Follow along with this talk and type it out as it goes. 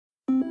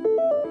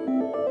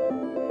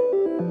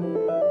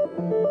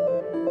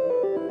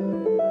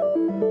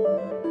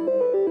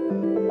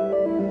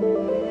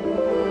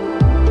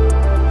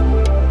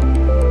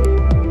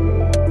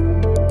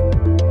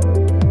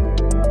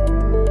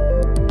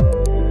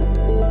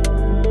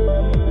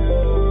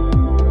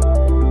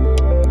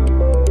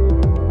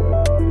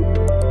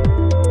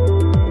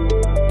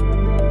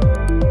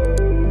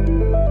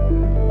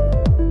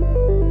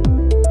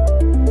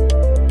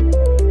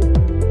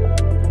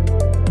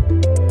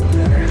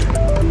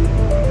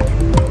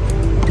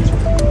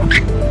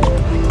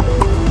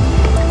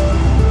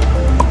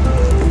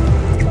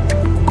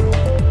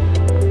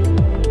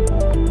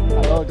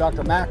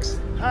Dr. Max.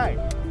 Hi.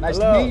 Nice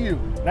Hello. to meet you.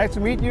 Nice to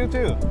meet you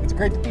too. It's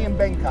great to be in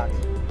Bangkok.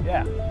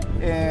 Yeah.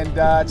 And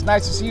it's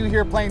nice to see you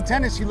here playing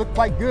tennis. You look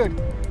quite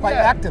good, quite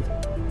Yeah. active.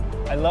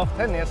 I love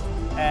tennis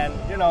and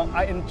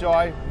I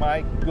enjoy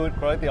my good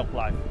quality of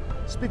life.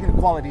 Speaking of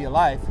quality of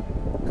life,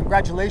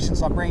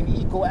 congratulations on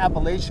bringing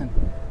Ablation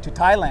to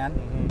Thailand.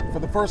 For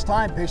the first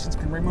time, patients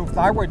can remove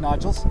thyroid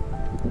nodules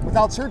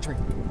without surgery.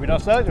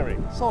 Without surgery.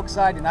 So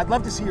exciting. I'd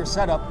love to see your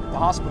setup at the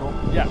hospital.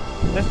 Yeah.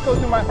 Let's go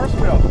to my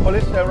hospital,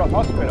 Thyroid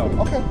Hospital.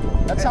 Okay,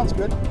 that sounds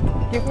good.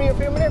 Give me a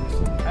few minutes.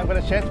 I'm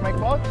gonna change my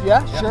clothes.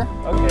 Yeah, sure.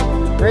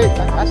 Okay. Great,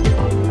 fantastic.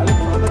 I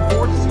look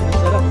forward to seeing your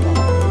setup.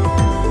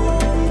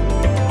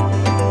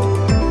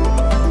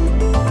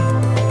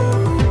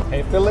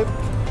 Hey Philip,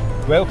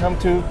 welcome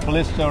to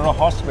Thyroid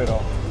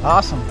Hospital.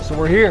 Awesome, so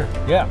we're here.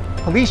 Yeah.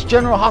 Police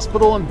General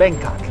Hospital in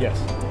Bangkok. Yes.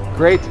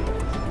 Great.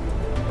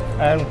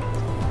 And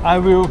I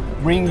will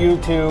bring you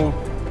to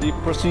the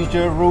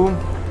procedure room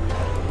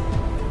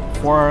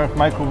for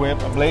microwave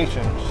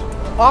ablations.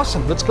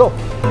 Awesome, let's go.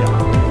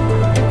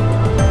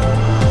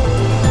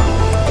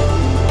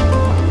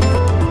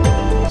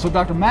 So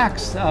Dr.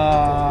 Max,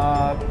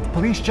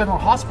 Police General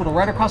Hospital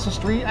right across the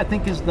street, I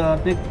think is the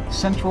big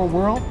Central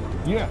World.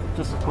 Yeah,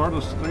 just across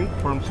the street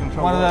from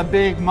Central One of the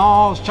big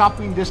malls,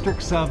 shopping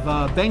districts of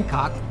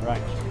Bangkok.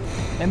 Right.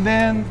 And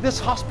then this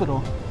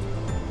hospital,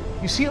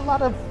 you see a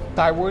lot of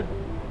thyroid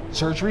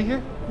surgery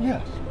here?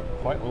 Yes,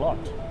 quite a lot.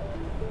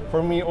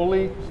 For me,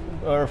 only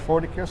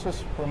 40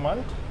 cases per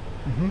month.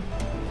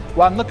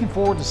 Well, I'm looking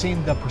forward to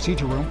seeing the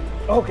procedure room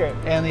Okay.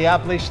 and the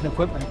ablation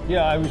equipment.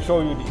 Yeah, I will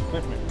show you the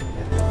equipment.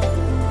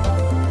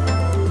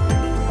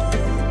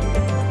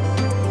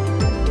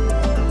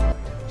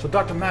 So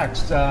Dr.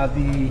 Max,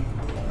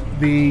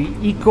 the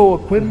eco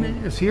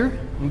equipment is here?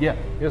 Yeah,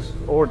 it's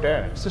all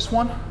there. Is this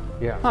one?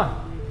 Yeah. Huh.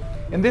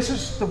 And this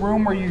is the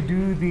room where you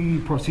do the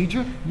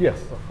procedure? Yes,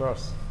 of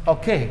course.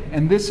 Okay,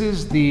 and this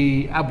is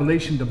the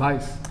ablation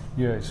device.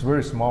 Yeah, it's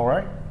very small,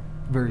 right?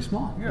 Very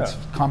small. Yeah. It's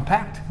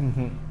compact.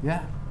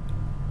 Yeah.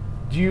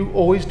 Do you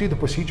always do the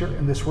procedure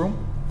in this room?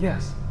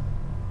 Yes.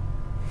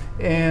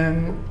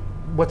 And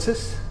what's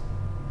this?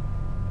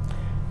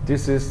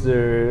 This is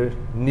the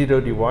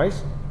needle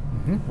device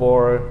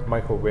for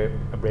microwave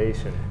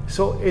ablation.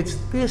 So it's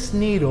this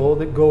needle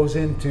that goes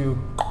into...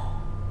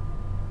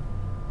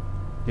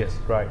 Yes,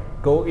 right.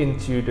 Go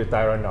into the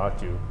thyroid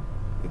nodule.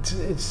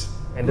 It's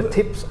And the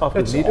tips of the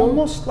it's needle.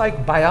 almost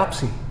like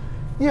biopsy.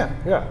 Yeah,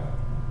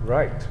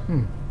 right.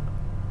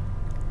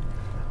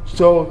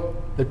 So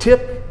the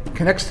tip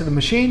connects to the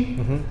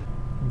machine.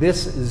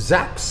 This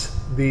zaps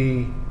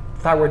the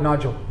thyroid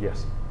nodule.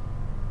 Yes.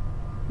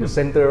 The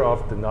center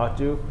of the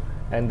nodule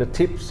and the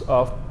tips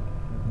of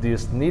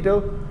this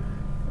needle,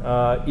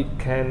 it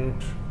can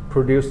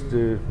produce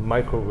the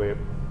microwave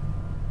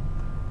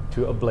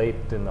to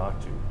ablate the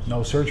nodules.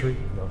 No surgery.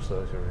 No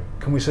surgery.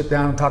 Can we sit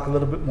down and talk a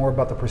little bit more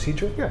about the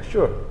procedure? Yeah,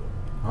 sure.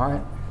 All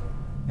right.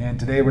 And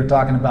today we're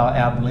talking about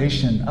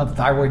ablation of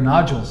thyroid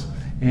nodules.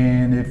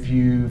 And if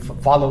you've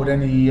followed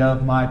any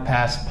of my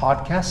past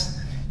podcasts,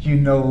 you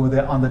know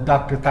that on the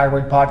Dr.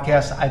 Thyroid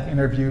podcast, I've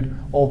interviewed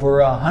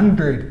over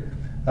 100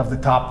 of the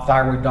top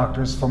thyroid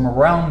doctors from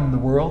around the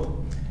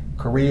world: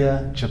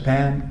 Korea,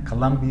 Japan,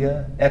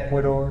 Colombia,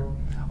 Ecuador,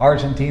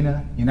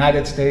 Argentina,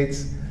 United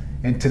States.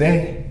 And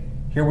today,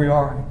 here we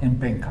are in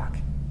Bangkok.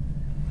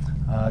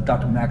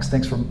 Dr. Max,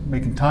 thanks for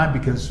making time,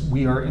 because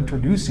we are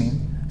introducing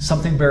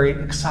something very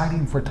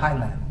exciting for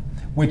Thailand,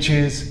 which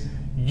is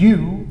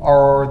you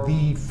are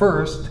the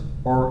first,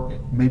 or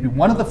maybe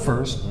one of the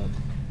first,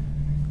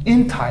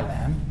 in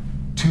Thailand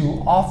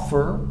to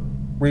offer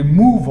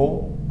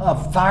removal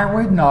of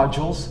thyroid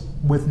nodules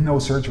with no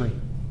surgery.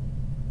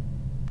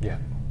 Yeah.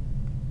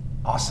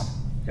 Awesome.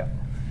 Yeah.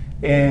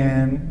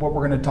 And what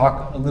we're going to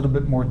talk a little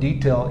bit more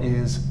detail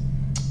is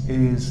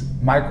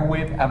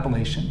microwave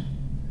ablation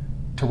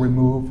to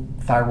remove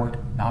thyroid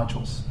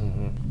nodules.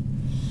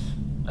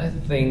 I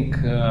think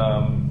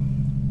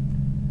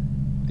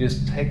this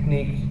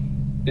technique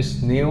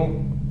is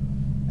new,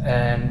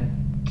 and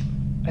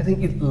I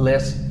think it's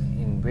less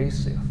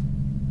invasive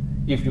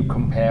if you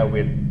compare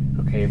with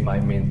my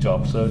main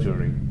job,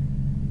 surgery.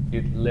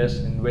 It's less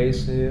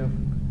invasive,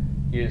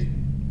 it's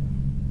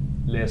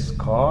less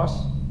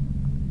cost,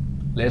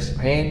 less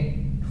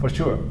pain for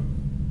sure,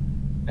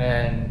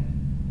 and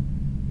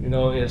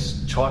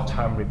it's short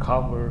time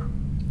recover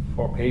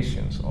for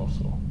patients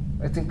also.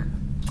 I think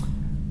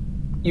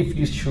if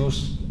you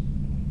choose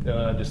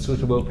the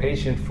suitable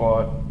patient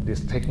for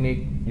this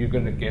technique, you're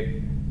going to get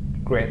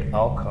great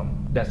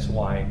outcome. That's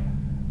why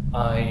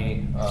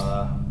I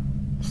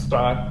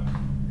start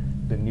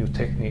the new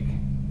technique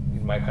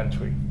in my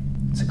country.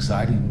 It's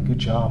exciting. Good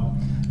job.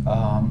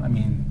 I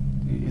mean,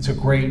 it's a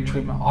great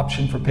treatment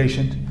option for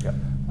patient. Yeah.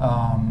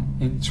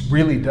 It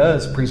really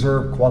does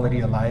preserve quality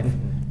of life,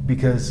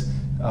 because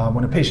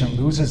when a patient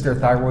loses their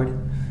thyroid,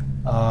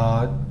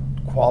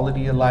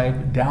 quality of life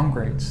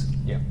downgrades.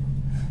 Yeah.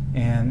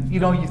 And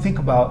you think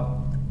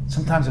about,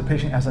 sometimes a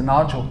patient has a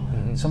nodule,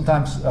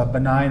 sometimes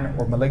benign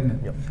or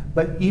malignant. Yep.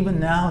 But even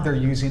now they're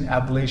using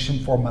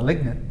ablation for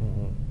malignant.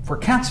 for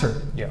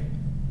cancer. Yeah.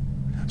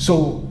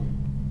 So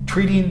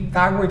treating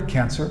thyroid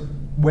cancer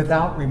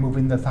without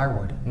removing the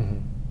thyroid.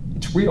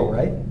 It's real,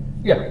 right?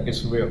 Yeah,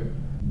 it's real.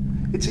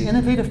 It's an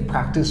innovative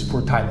practice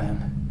for Thailand.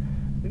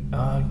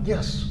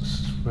 Yes, it's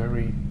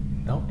very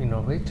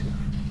innovative.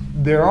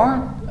 There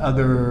aren't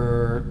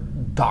other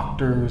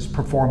doctors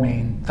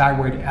performing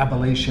thyroid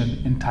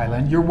ablation in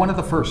Thailand. You're one of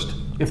the first,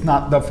 if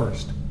not the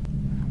first.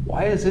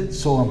 Why is it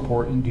so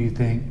important, do you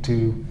think,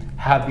 to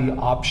have the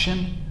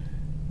option,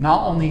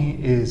 not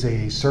only as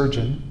a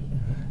surgeon,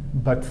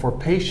 but for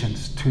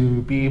patients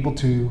to be able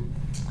to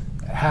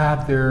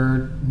have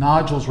their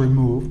nodules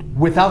removed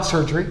without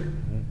surgery?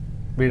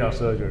 Without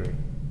surgery,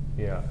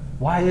 yeah.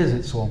 Why is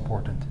it so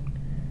important?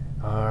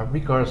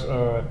 Because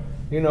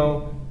you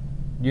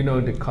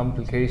know the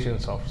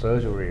complications of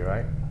surgery,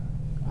 right?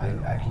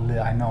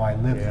 I know I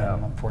live Yeah.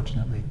 them,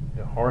 unfortunately.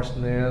 The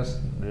hoarseness,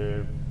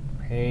 the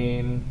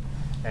pain,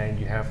 and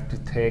you have to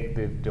take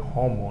the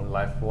hormone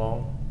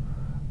lifelong.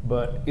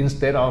 But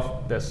instead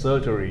of the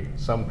surgery,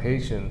 some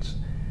patients,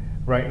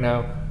 right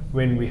now,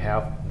 when we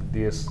have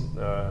this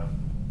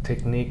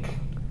technique,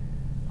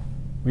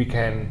 we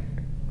can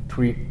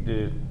treat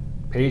the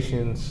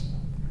patients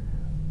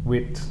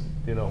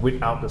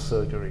without the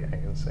surgery, I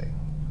can say.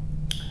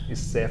 It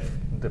saves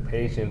the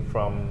patient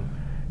from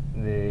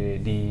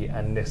the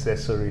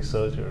unnecessary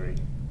surgery.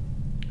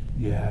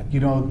 Yeah,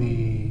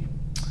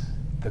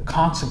 the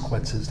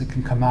consequences that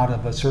can come out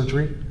of a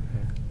surgery.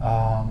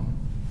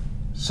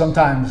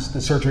 Sometimes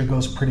the surgery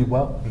goes pretty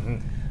well,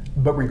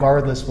 but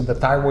regardless, when the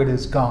thyroid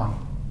is gone,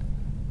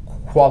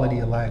 quality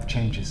of life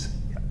changes.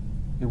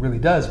 It really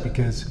does,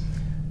 because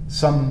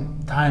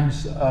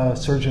sometimes a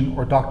surgeon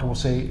or doctor will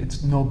say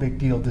it's no big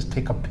deal, just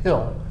take a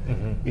pill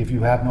if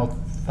you have no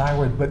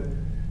thyroid. But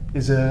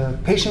as a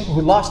patient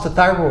who lost a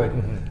thyroid,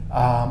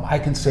 I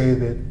can say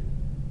that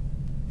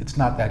it's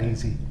not that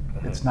easy.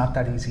 It's not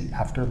that easy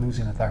after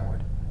losing a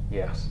thyroid.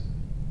 Yes.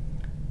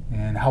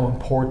 And how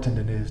important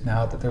it is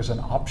now that there's an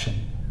option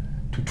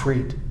to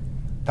treat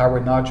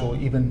thyroid nodule,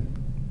 even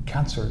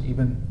cancer,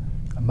 even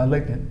a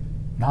malignant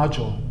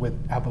nodule with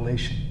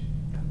ablation.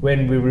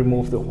 When we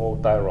remove the whole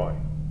thyroid,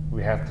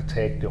 we have to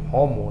take the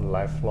hormone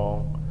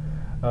lifelong.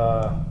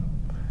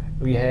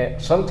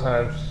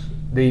 Sometimes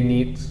they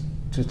need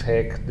to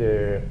take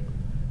the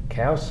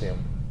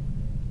calcium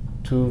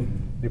to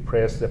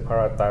depress the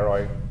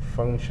parathyroid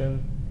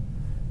function,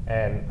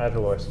 and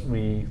otherwise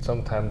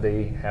sometimes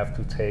they have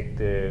to take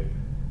the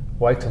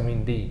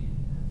vitamin D,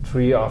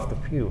 3 of the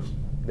pills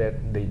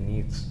that they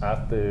need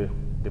after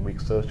the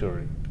big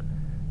surgery.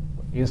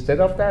 Instead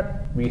of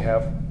that, we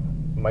have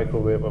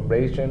microwave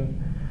ablation.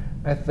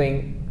 I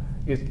think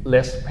it's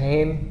less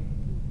pain,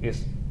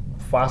 it's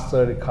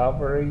faster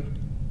recovery,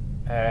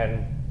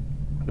 and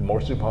the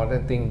most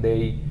important thing,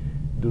 they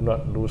do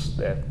not lose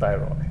their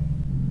thyroid.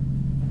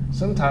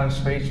 Sometimes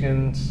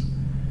patients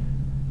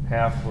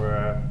have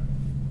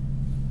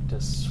the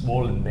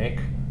swollen neck.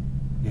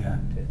 Yeah.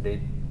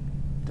 They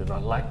do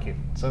not like it.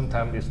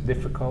 Sometimes it's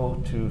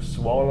difficult to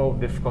swallow,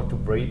 difficult to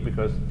breathe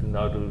because the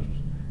nodule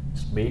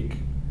is big.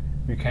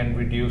 We can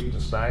reduce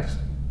the size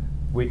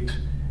with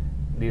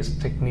this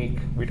technique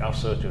without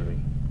surgery.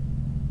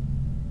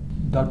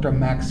 Dr.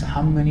 Max,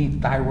 how many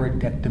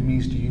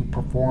thyroidectomies do you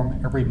perform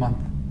every month?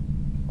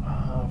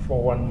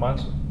 For 1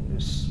 month,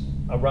 it's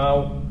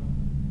around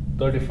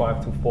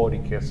 35 to 40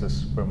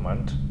 cases per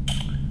month.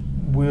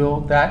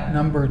 Will that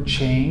number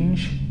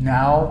change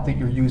now that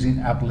you're using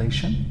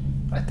ablation?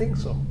 I think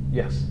so,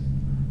 yes.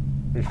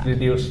 It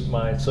reduced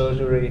my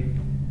surgery.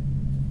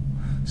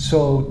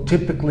 So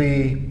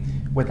typically,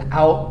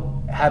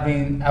 without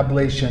having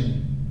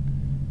ablation,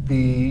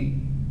 the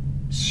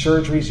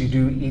surgeries you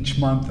do each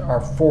month are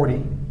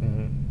 40.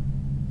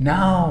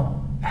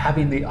 Now,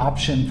 having the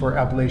option for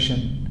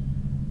ablation,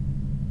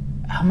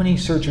 how many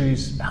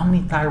surgeries, how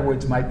many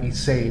thyroids might be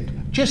saved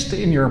just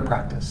in your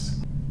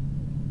practice?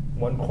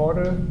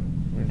 1/4,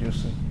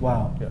 reducing.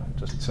 Wow. Yeah,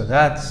 just So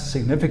that's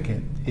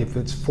significant. If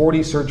it's 40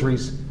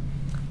 surgeries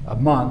a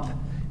month,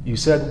 you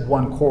said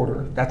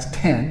 1/4, that's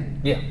 10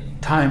 yeah,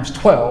 times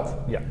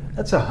 12. yeah.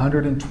 That's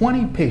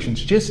 120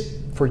 patients just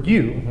for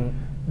you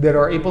that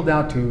are able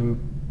now to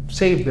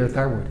save their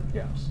thyroid.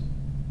 Yes.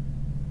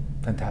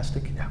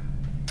 Fantastic. Yeah.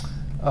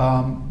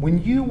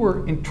 When you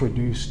were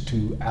introduced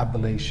to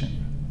ablation,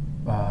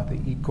 the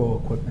eco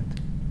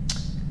equipment,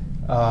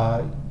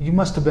 you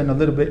must have been a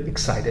little bit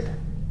excited.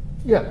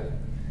 Yeah.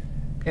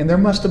 And there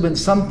must have been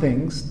some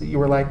things that you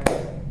were like,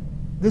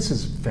 this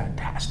is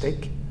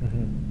fantastic.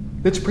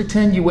 Let's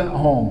pretend you went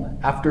home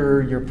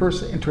after your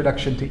first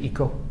introduction to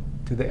eco,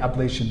 to the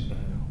ablation.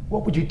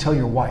 What would you tell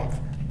your wife?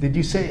 Did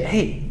you say,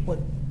 hey, what?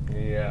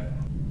 Yeah.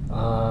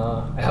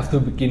 I have to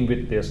begin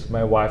with this.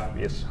 My wife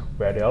is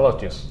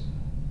radiologist.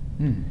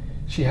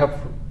 She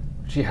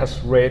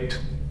has read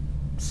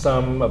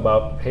some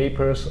about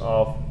papers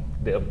of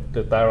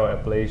the thyroid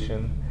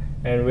ablation,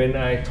 and when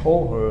I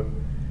told her,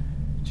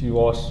 she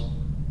was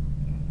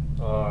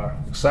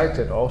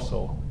excited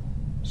also,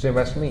 same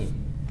as me.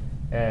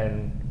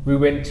 And we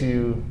went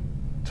to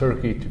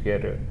Turkey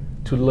together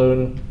to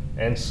learn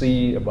and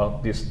see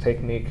about this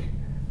technique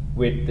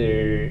with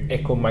the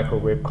echo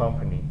microwave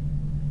company,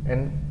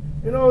 and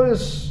it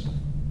was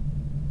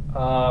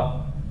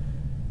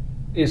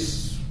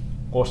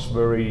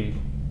very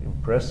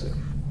impressive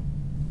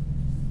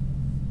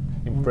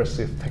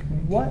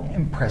technique. What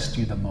impressed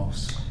you the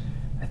most?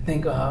 I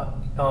think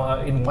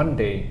in one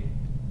day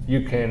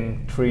you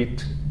can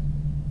treat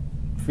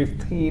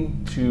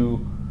 15 to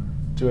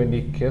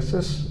 20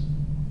 cases,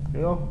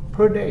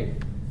 per day.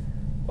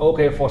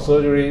 Okay, for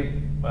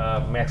surgery,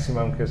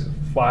 maximum case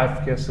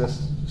 5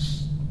 cases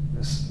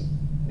is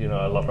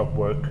a lot of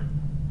work.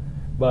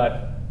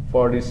 But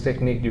for this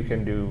technique, you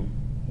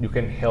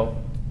can help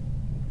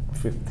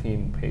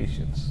 15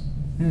 patients.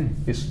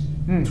 It's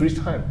 3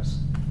 times.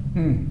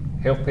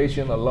 Help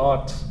patient a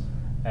lot,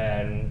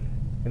 and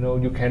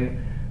you can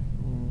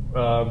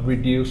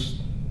reduce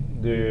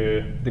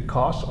the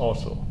cost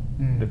also.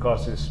 The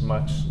cost is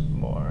much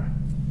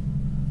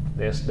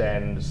less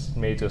than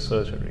major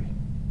surgery.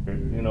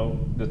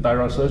 The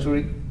thyroid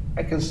surgery,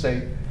 I can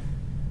say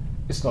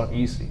it's not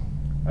easy.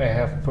 I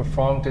have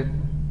performed it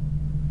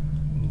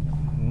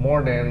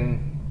more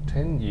than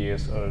 10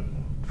 years or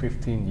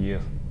 15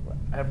 years.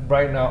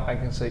 Right now, I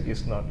can say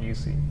it's not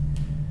easy.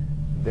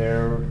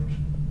 There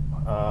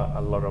are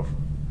a lot of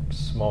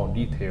small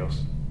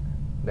details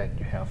that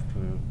you have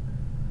to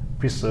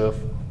preserve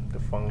the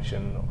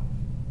function.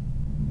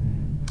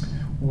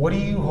 What do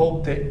you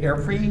hope that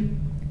every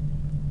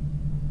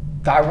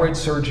thyroid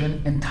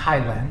surgeon in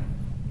Thailand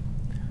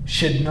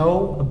should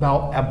know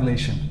about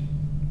ablation?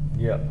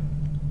 Yeah.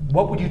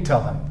 What would you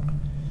tell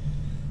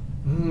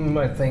them?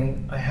 I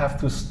think I have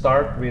to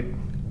start with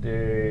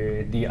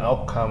the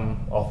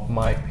outcome of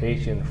my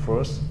patient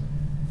first,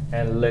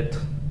 and let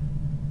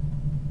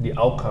the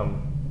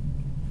outcome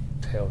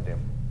tell them.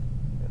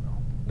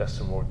 That's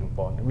the most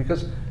important,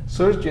 because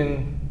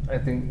I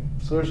think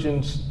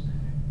surgeons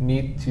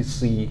need to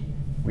see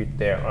with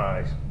their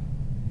eyes.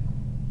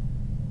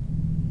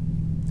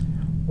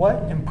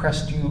 What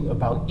impressed you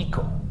about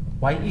ECO?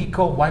 Why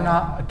ECO? Why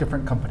not a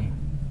different company?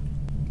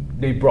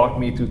 They brought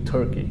me to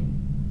Turkey.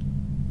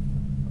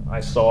 I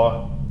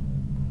saw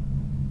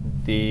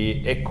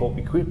the echo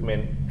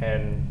equipment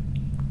and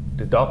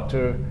the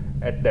doctor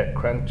at that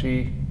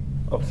country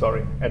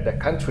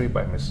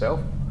by myself,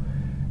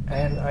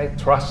 and I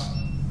trust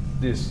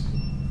this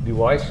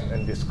device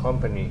and this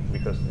company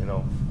because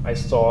I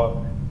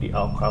saw the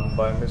outcome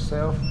by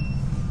myself.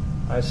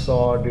 I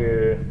saw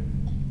the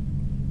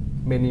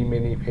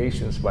many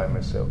patients by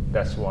myself.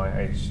 That's why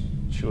I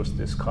chose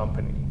this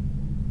company.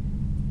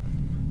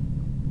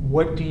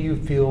 What do you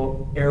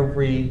feel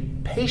every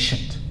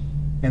patient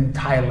in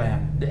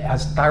Thailand that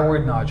has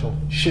thyroid nodule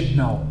should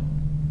know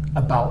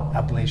about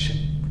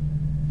ablation?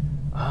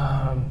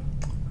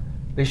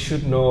 They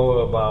should know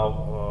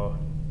about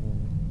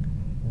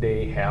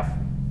they have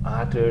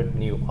other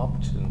new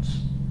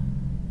options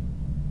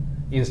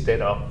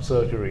instead of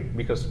surgery,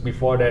 because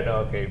before that,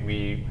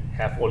 we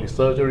have only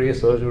surgery,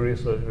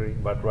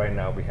 but right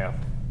now we have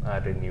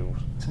other new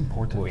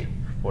way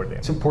for them.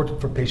 It's important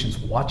for patients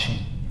watching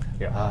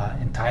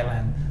in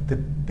Thailand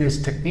that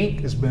this technique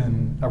has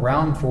been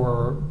around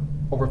for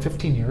over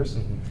 15 years.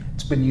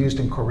 It's been used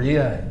in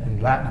Korea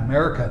and Latin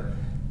America.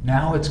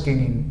 Now it's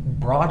gaining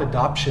broad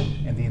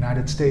adoption in the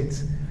United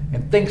States.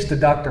 And thanks to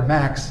Dr.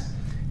 Max,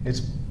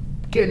 it's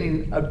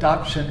getting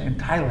adoption in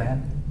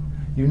Thailand.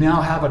 You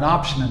now have an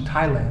option in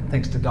Thailand,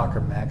 thanks to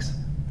Dr. Max,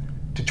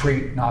 to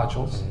treat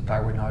nodules,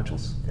 thyroid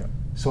nodules. Yeah.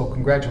 So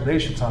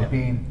congratulations on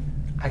being,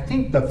 I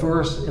think, the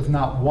first, if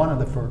not one of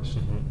the first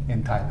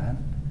in Thailand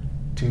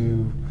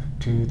to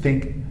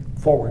think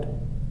forward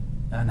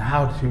on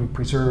how to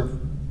preserve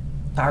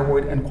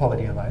thyroid and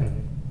quality of life.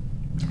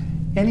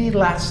 Any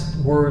last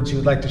words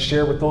you'd like to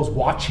share with those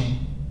watching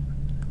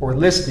or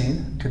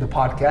listening to the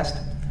podcast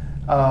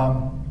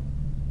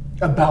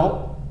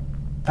about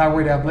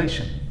thyroid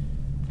ablation?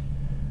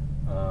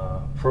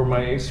 From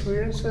my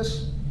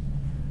experiences,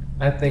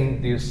 I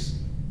think this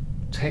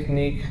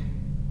technique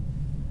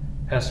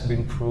has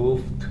been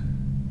proved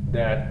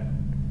that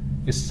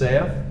it's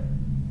safe,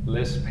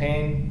 less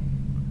pain,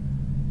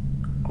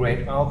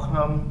 great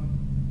outcome,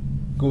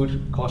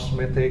 good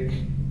cosmetic,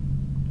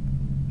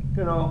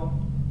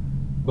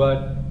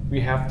 but we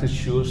have to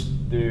choose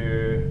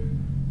the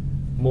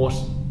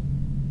most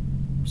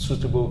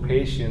suitable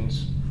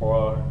patients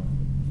for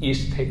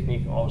each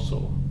technique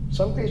also.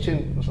 Some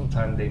patients,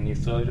 sometimes they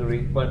need surgery,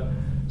 but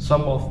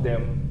some of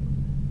them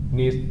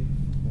need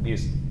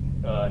this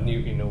new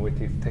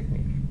innovative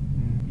technique.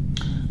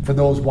 For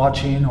those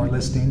watching or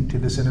listening to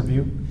this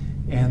interview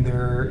and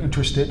they're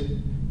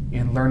interested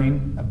in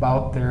learning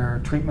about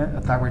their treatment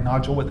of thyroid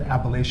nodule with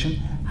ablation,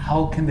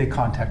 how can they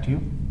contact you?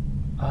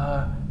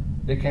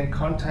 They can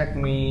contact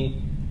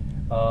me.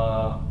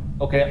 I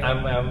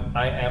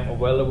am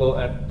available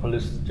at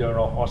Police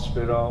General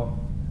Hospital.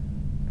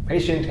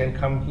 Patient can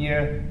come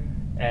here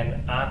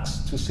and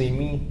ask to see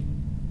me.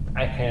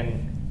 I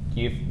can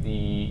give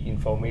the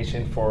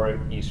information for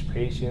each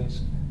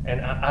patient.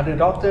 And other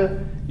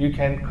doctor, you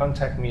can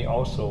contact me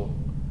also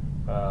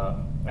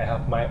I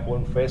have my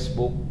own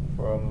Facebook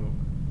from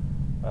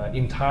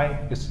in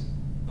Thai. It's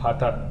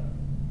Patat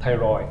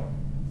Thyroid,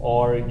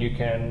 or you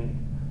can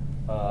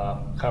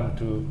come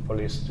to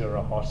Police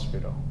General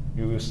Hospital.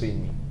 You will see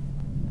me.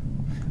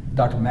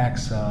 Dr.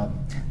 Max,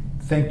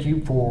 thank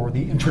you for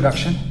the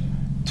introduction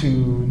to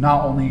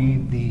not only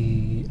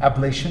the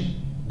ablation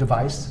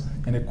device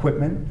and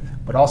equipment,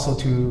 but also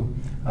to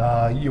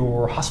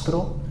your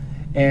hospital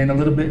and a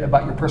little bit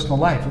about your personal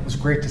life. It was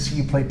great to see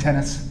you play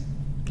tennis.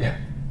 Yeah.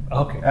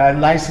 Okay.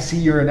 Nice to see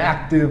you're an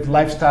active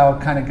lifestyle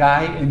kind of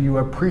guy and you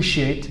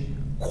appreciate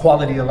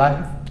quality of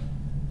life.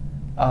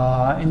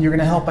 And you're going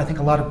to help, I think,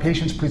 a lot of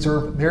patients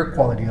preserve their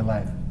quality of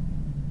life.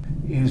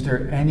 Is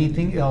there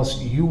anything else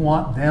you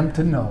want them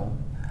to know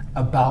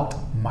about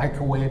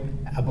microwave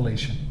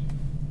ablation?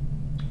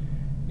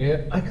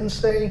 Yeah, I can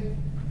say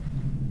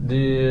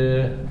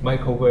the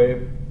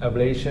microwave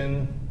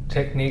ablation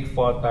technique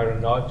for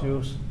thyroid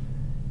nodules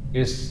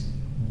is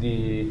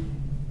the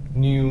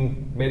new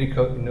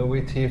medical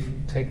innovative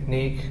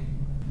technique.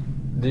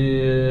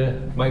 The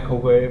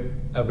microwave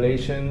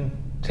ablation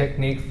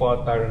technique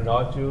for thyroid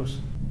nodules,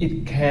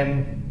 it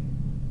can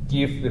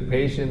give the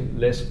patient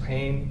less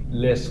pain,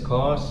 less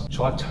cost,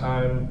 short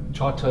time,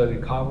 shorter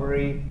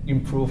recovery,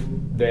 improve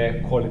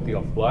their quality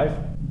of life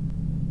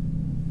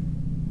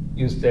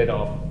instead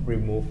of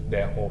remove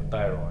their whole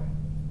thyroid.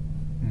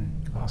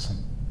 Awesome.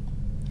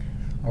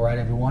 All right,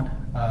 everyone.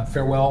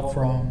 Farewell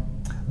from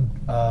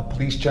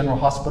Police General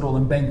Hospital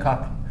in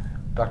Bangkok.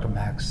 Dr.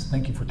 Max,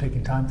 thank you for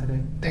taking time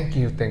today. Thank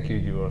you,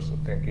 you also,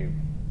 thank you.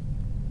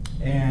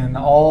 And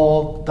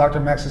all Dr.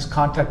 Max's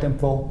contact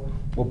info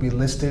will be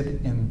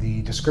listed in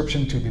the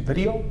description to the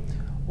video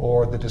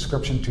or the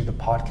description to the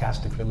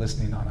podcast if you're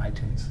listening on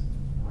iTunes.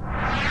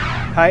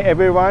 Hi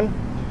everyone,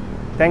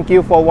 thank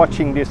you for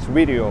watching this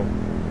video.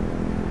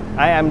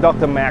 I am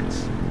Dr.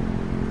 Max.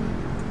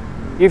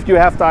 If you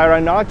have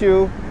thyroid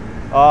nodule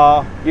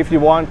or if you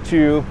want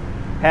to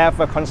have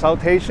a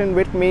consultation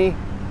with me,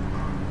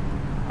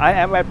 I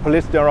am at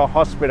Police General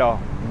Hospital,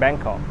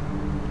 Bangkok.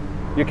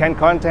 You can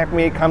contact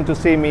me, come to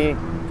see me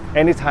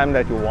anytime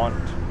that you want.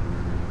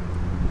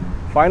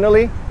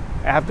 Finally,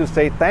 I have to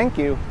say thank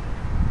you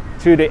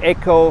to the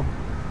Echo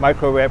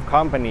Microwave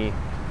Company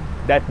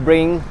that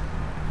bring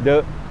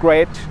the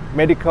great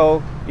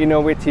medical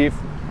innovative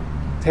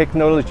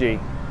technology,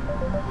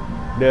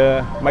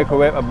 the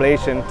microwave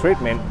ablation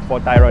treatment for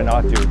thyroid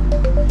nodule.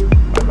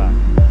 Bye-bye.